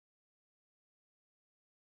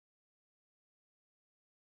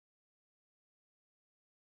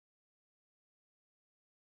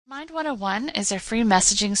Remind101 is a free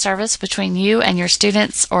messaging service between you and your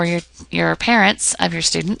students or your parents of your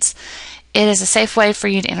students. It is a safe way for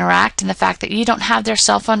you to interact in the fact that you don't have their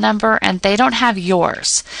cell phone number and they don't have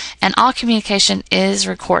yours. And all communication is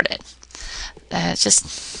recorded. It's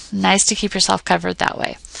just nice to keep yourself covered that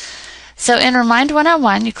way. So in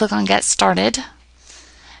Remind101, you click on Get Started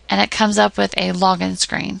and it comes up with a login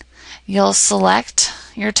screen. You'll select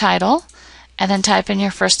your title and then type in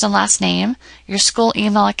your first and last name, your school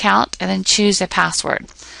email account, and then choose a password.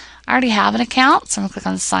 I already have an account, so I'm going to click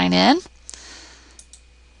on Sign In.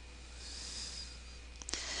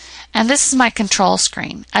 And this is my control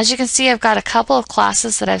screen. As you can see, I've got a couple of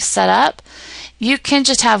classes that I've set up. You can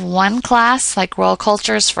just have one class, like World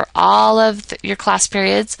Cultures, for all of your class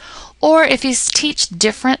periods. Or if you teach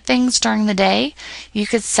different things during the day, you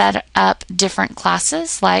could set up different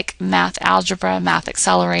classes like Math Algebra, Math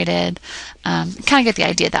Accelerated. Kind of get the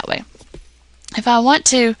idea that way. If I want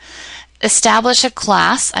to establish a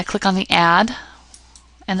class, I click on the Add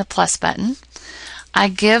and the plus button. I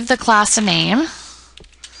give the class a name.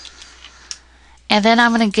 And then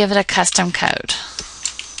I'm going to give it a custom code.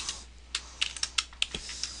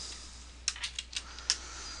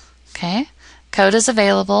 Okay, code is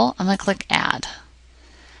available. I'm going to click Add.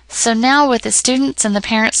 So now what the students and the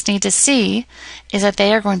parents need to see is that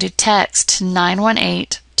they are going to text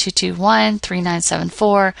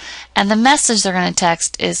 918-221-3974, and the message they're going to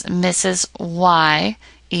text is Mrs. Y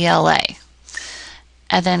ELA.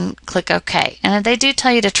 And then click OK. And if they do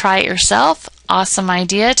tell you to try it yourself, awesome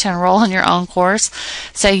idea to enroll in your own course.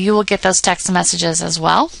 So you will get those text messages as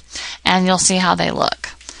well, and you'll see how they look.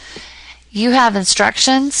 You have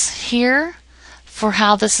instructions here for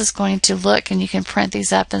how this is going to look, and you can print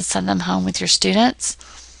these up and send them home with your students.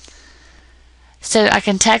 So I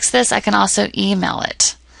can text this, I can also email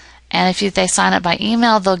it. And if they sign up by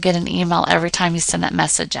email, they'll get an email every time you send that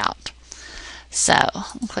message out. So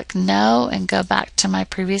I'll click No and go back to my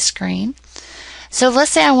previous screen. So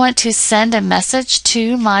let's say I want to send a message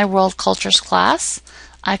to my World Cultures class.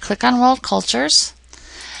 I click on World Cultures,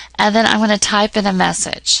 and then I'm going to type in a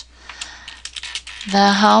message.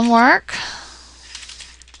 The homework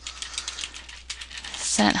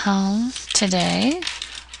sent home today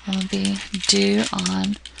will be due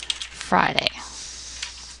on Friday.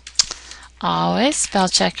 Always spell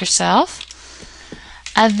check yourself.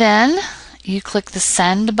 And then you click the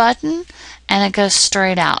send button and it goes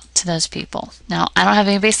straight out to those people. Now, I don't have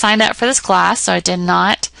anybody signed up for this class, so I did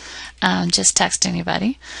not just text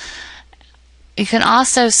anybody. You can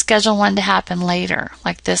also schedule one to happen later.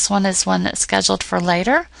 Like this one is one that's scheduled for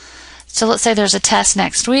later. So let's say there's a test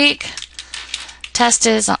next week. Test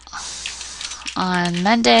is on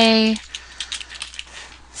Monday.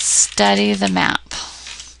 Study the map.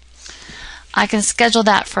 I can schedule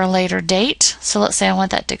that for a later date. So let's say I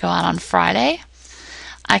want that to go out on Friday.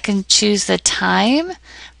 I can choose the time.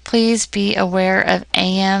 Please be aware of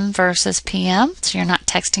AM versus PM, so you're not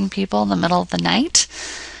texting people in the middle of the night.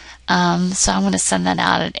 So I'm going to send that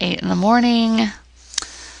out at 8 in the morning,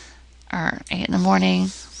 or 8 in the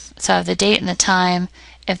morning. So I have the date and the time.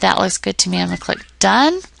 If that looks good to me, I'm going to click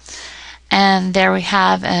Done. And there we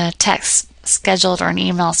have a text scheduled or an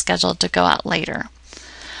email scheduled to go out later.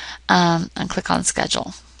 And click on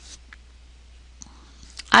Schedule.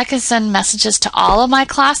 I can send messages to all of my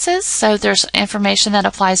classes, so there's information that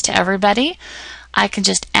applies to everybody. I can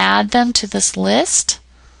just add them to this list.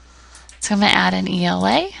 So I'm going to add in ELA.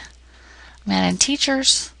 I'm going to add in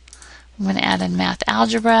teachers. I'm going to add in math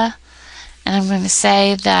algebra. And I'm going to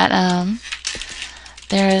say that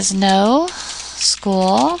there is no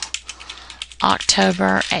school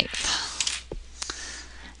October 8th.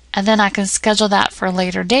 And then I can schedule that for a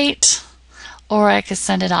later date, or I could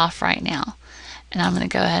send it off right now. And I'm going to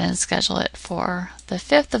go ahead and schedule it for the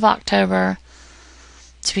 5th of October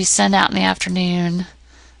to be sent out in the afternoon.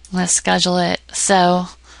 I'm going to schedule it so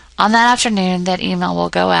on that afternoon that email will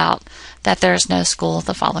go out that there is no school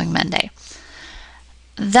the following Monday.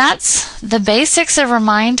 That's the basics of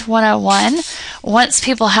Remind101. Once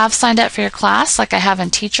people have signed up for your class, like I have in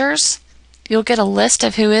teachers, you'll get a list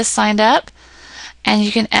of who is signed up, and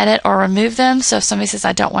you can edit or remove them. So if somebody says,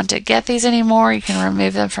 I don't want to get these anymore, you can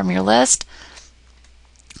remove them from your list.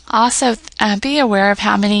 Also, be aware of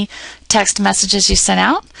how many text messages you send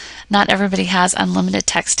out. Not everybody has unlimited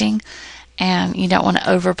texting, and you don't want to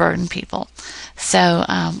overburden people. So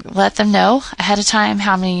let them know ahead of time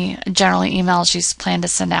how many general emails you plan to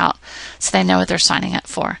send out so they know what they're signing up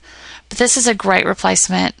for. But this is a great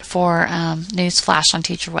replacement for Newsflash on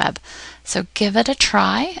TeacherWeb. So give it a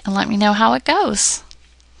try and let me know how it goes.